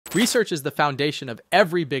Research is the foundation of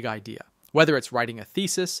every big idea, whether it's writing a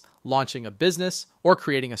thesis, launching a business, or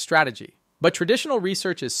creating a strategy. But traditional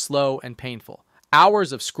research is slow and painful.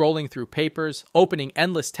 Hours of scrolling through papers, opening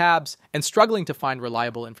endless tabs, and struggling to find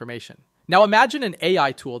reliable information. Now imagine an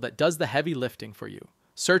AI tool that does the heavy lifting for you,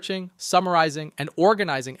 searching, summarizing, and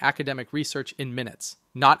organizing academic research in minutes,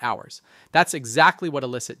 not hours. That's exactly what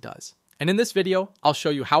Elicit does. And in this video, I'll show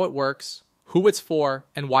you how it works, who it's for,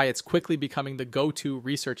 and why it's quickly becoming the go-to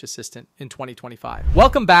research assistant in 2025.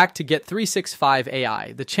 Welcome back to Get 365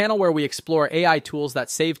 AI, the channel where we explore AI tools that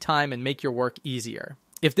save time and make your work easier.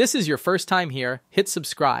 If this is your first time here, hit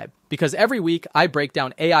subscribe, because every week I break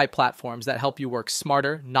down AI platforms that help you work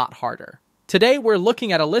smarter, not harder. Today, we're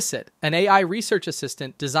looking at Elicit, an AI research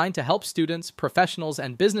assistant designed to help students, professionals,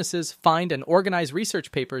 and businesses find and organize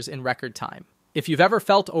research papers in record time. If you've ever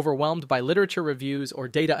felt overwhelmed by literature reviews or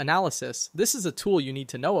data analysis, this is a tool you need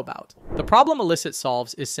to know about. The problem Elicit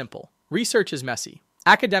solves is simple. Research is messy.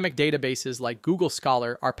 Academic databases like Google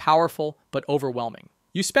Scholar are powerful but overwhelming.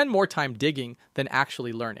 You spend more time digging than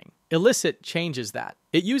actually learning. Elicit changes that.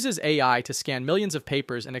 It uses AI to scan millions of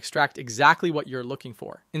papers and extract exactly what you're looking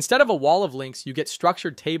for. Instead of a wall of links, you get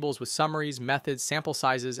structured tables with summaries, methods, sample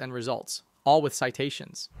sizes, and results, all with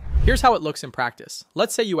citations. Here's how it looks in practice.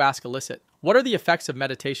 Let's say you ask Elicit, what are the effects of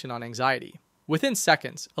meditation on anxiety? Within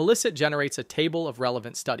seconds, Elicit generates a table of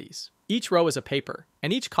relevant studies. Each row is a paper,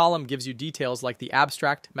 and each column gives you details like the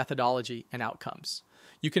abstract, methodology, and outcomes.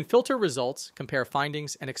 You can filter results, compare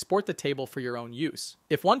findings, and export the table for your own use.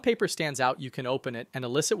 If one paper stands out, you can open it, and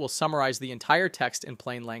Elicit will summarize the entire text in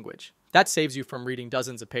plain language. That saves you from reading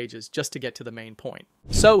dozens of pages just to get to the main point.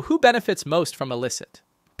 So, who benefits most from Elicit?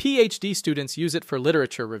 PhD students use it for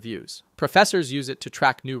literature reviews. Professors use it to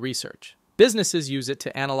track new research. Businesses use it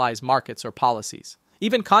to analyze markets or policies.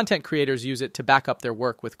 Even content creators use it to back up their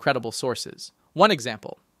work with credible sources. One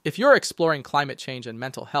example. If you're exploring climate change and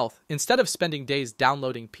mental health, instead of spending days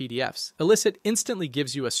downloading PDFs, Elicit instantly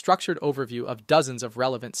gives you a structured overview of dozens of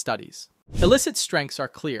relevant studies. Elicit's strengths are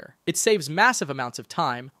clear. It saves massive amounts of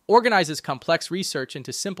time, organizes complex research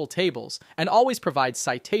into simple tables, and always provides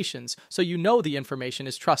citations so you know the information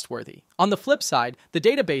is trustworthy. On the flip side, the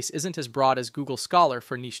database isn't as broad as Google Scholar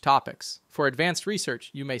for niche topics. For advanced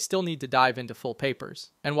research, you may still need to dive into full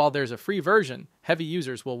papers. And while there's a free version, heavy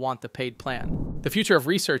users will want the paid plan. The future of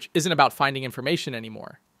research isn't about finding information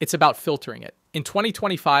anymore. It's about filtering it. In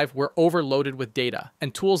 2025, we're overloaded with data,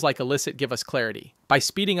 and tools like Elicit give us clarity. By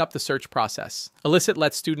speeding up the search process, Elicit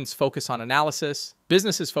lets students focus on analysis,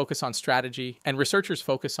 businesses focus on strategy, and researchers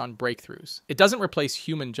focus on breakthroughs. It doesn't replace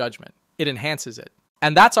human judgment. It enhances it.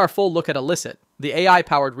 And that's our full look at Elicit, the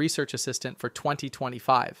AI-powered research assistant for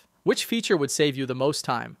 2025. Which feature would save you the most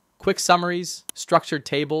time? Quick summaries, structured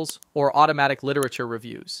tables, or automatic literature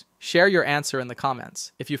reviews? Share your answer in the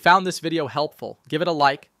comments. If you found this video helpful, give it a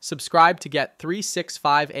like, subscribe to Get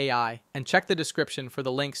 365 AI, and check the description for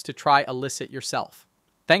the links to try Elicit yourself.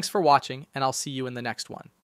 Thanks for watching, and I'll see you in the next one.